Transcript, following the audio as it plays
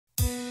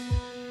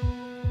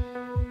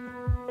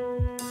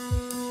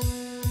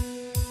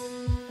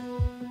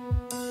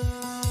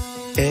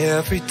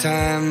Every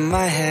time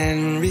my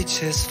hand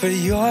reaches for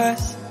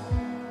yours,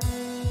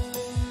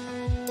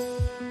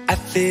 I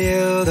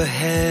feel the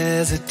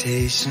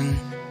hesitation.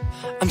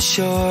 I'm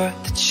sure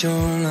that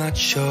you're not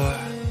sure.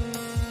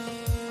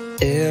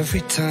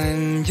 Every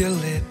time your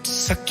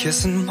lips are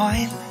kissing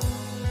mine,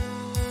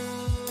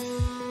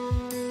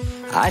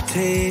 I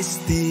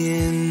taste the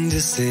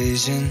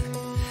indecision.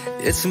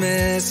 It's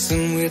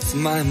messing with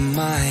my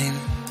mind.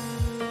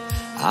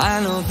 I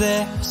know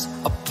there's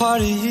a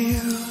part of you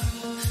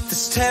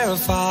that's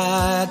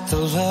terrified to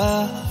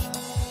love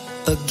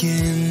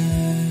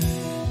again.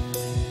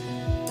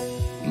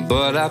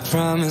 But I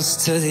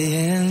promise to the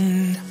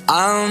end,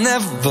 I'll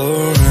never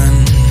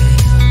run,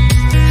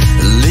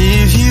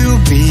 leave you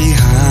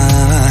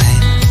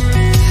behind.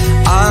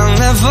 I'll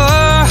never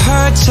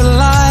hurt you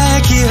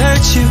like he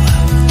hurt you.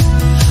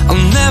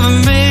 I'll never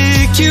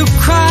make you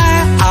cry.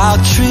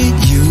 I'll treat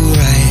you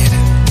right.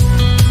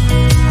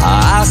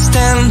 I'll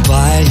stand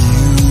by you.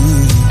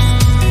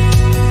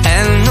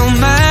 And no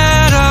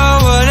matter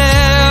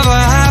whatever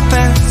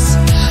happens,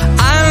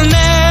 I'll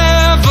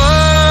never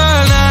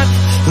not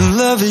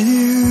love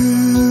you.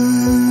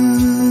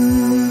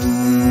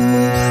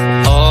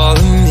 All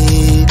of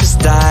me is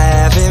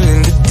diving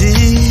in the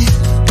deep.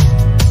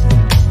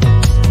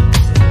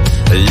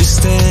 You're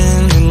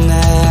standing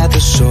at the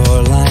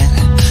shoreline,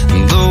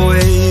 the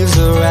waves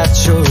are at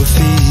your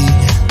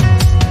feet.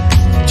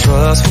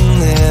 Trust will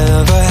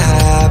never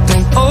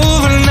happen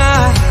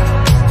overnight,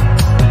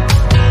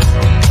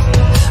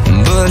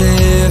 but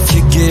if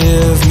you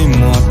give me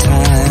more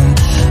time,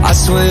 I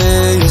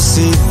swear you'll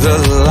see the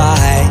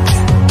light.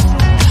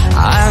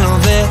 I know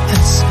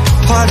there's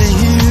part of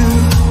you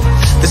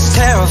that's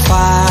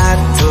terrified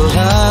to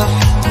love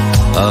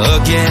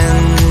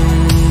again,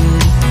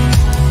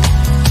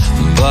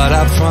 but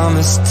I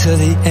promise to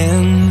the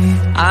end,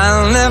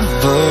 I'll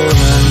never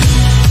run,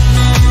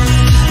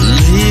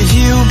 leave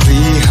you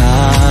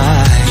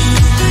behind.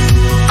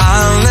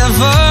 I'll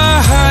never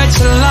hurt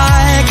you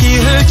like he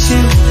hurt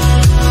you.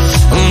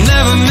 I'll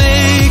never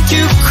make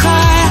you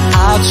cry.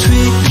 I'll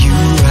treat you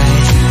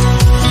right.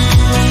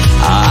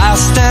 I'll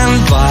stand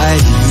by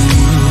you.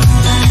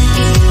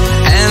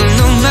 And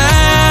no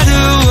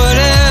matter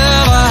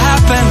whatever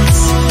happens,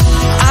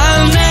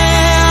 I'll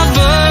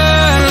never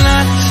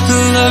not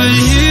love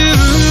you.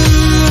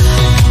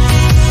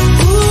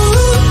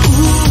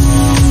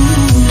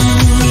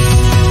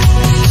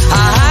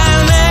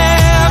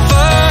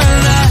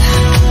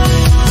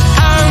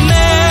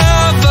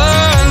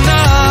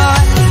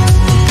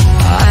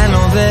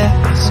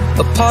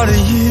 A part of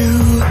you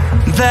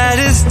that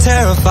is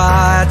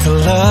terrified to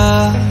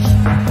love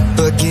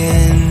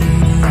again,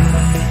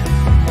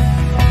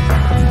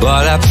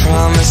 but I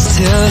promise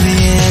till the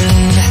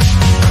end,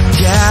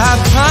 yeah,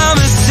 I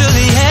promise till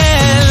the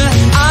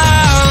end,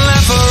 I'll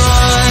never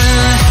run,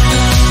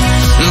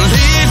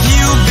 leave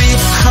you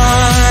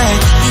behind.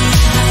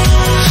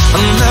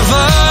 I'll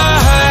never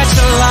hurt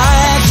you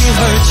like he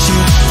hurt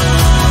you.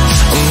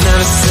 I'll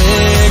never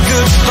say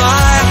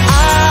goodbye.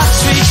 I'll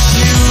treat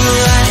you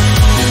right.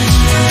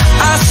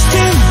 I'll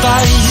stand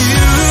by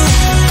you,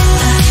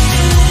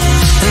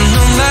 and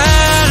no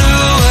matter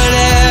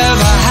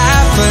whatever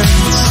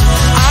happens,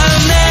 I'll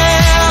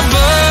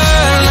never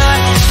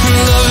not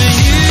love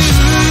you.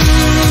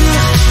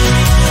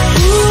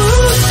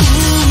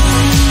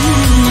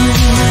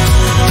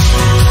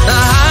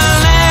 I'll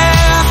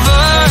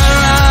never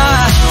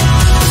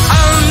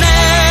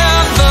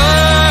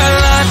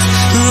not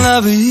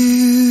love you.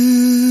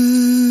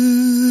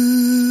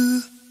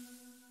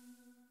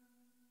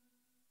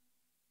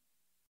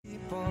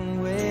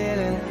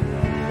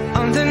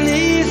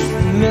 Underneath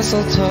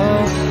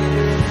mistletoe,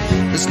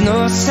 there's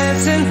no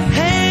sense in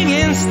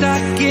hanging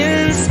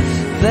stockings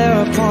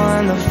there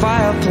upon the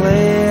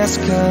fireplace,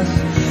 'cause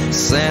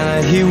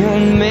Santa, he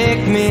won't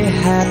make me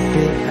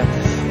happy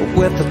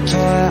with a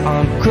toy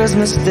on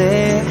Christmas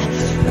Day.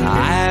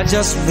 I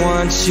just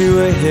want you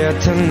here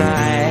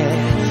tonight,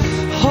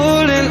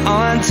 holding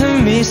on to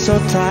me so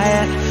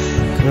tight.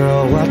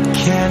 Girl, what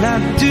can I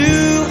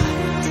do?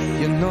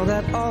 You know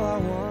that all I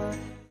want.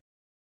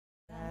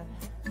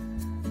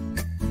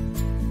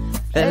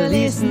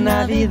 Feliz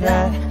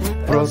Navidad,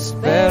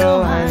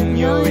 próspero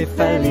año y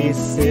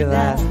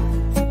felicidad.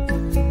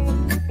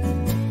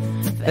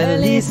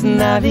 Feliz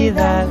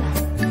Navidad,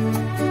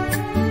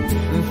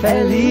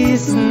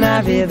 feliz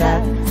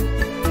Navidad,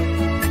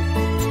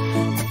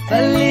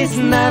 feliz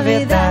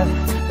Navidad,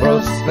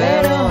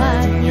 próspero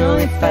año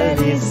y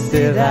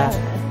felicidad.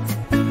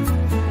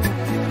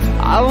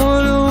 I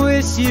wanna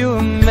wish you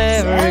a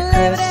Merry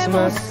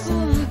Christmas